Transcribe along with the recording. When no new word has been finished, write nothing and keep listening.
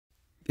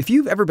If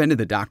you've ever been to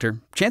the doctor,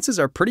 chances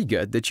are pretty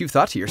good that you've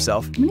thought to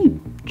yourself, how many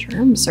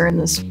germs are in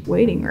this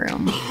waiting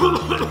room?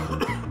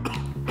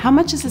 How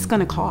much is this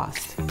gonna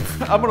cost?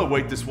 I'm gonna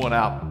wait this one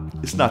out.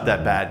 It's not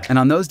that bad. and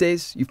on those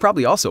days, you've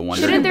probably also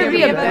wondered, Shouldn't there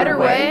be a better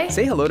way?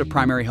 Say hello to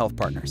Primary Health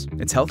Partners.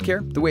 It's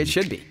healthcare the way it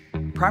should be.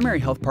 Primary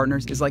Health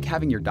Partners is like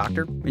having your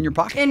doctor in your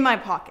pocket. In my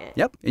pocket.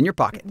 Yep, in your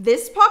pocket.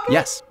 This pocket?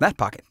 Yes, that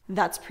pocket.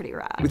 That's pretty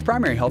rad. With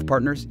Primary Health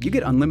Partners, you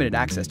get unlimited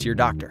access to your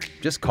doctor.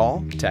 Just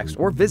call, text,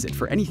 or visit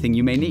for anything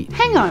you may need.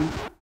 Hang on.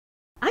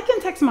 I can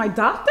text my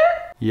doctor?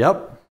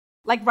 Yep,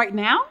 Like right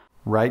now?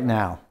 right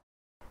now.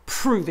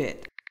 Prove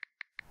it.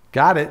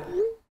 Got it.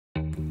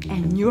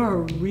 And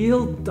you're a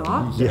real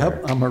doctor?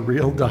 Yep, I'm a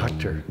real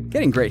doctor.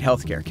 Getting great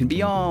healthcare can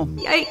be all...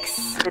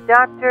 Yikes. The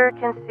doctor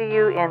can see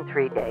you in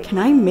 3 days. Can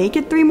I make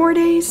it 3 more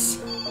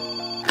days?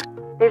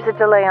 There's a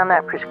delay on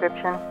that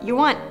prescription. You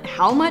want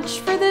how much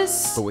for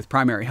this? But with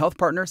Primary Health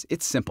Partners,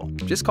 it's simple.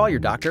 Just call your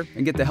doctor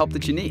and get the help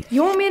that you need.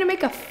 You want me to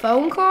make a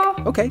phone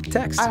call? Okay,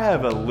 text. I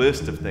have a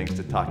list of things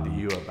to talk to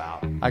you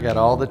about. I got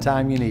all the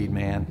time you need,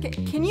 man.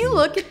 Can you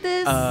look at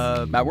this?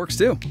 That works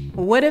too.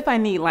 What if I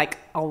need like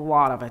a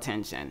lot of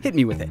attention? Hit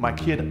me with it. My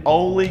kid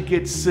only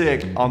gets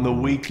sick on the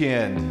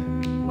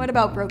weekend. What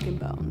about broken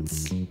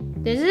bones?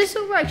 Does this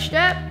look like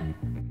strep?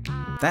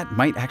 That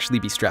might actually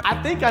be strep.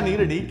 I think I need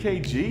an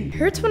EKG.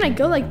 Hurts when I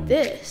go like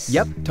this.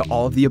 Yep, to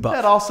all of the above.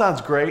 That all sounds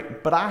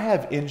great, but I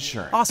have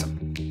insurance.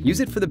 Awesome.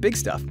 Use it for the big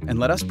stuff and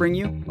let us bring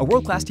you a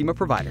world-class team of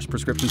providers.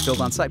 Prescriptions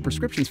filled on site,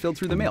 prescriptions filled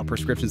through the mail,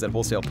 prescriptions at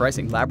wholesale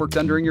pricing, lab work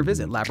done during your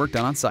visit, lab work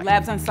done on site.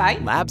 Labs on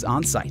site? Labs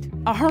on site.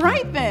 All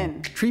right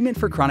then. Treatment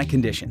for chronic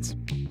conditions.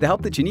 The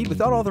help that you need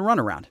without all the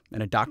runaround,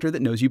 and a doctor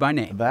that knows you by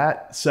name.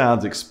 That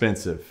sounds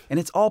expensive. And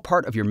it's all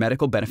part of your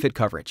medical benefit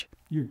coverage.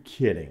 You're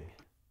kidding.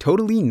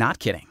 Totally not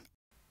kidding.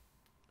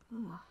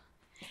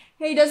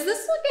 Hey, does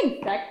this look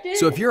infected?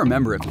 So if you're a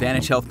member of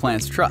Advantage Health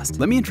Plans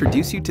Trust, let me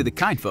introduce you to the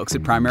kind folks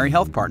at Primary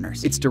Health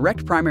Partners. It's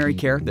direct primary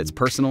care that's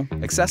personal,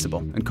 accessible,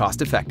 and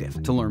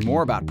cost-effective. To learn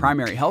more about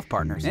Primary Health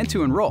Partners and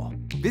to enroll,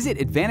 visit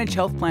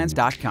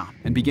AdvantageHealthPlans.com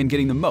and begin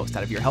getting the most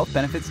out of your health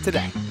benefits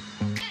today.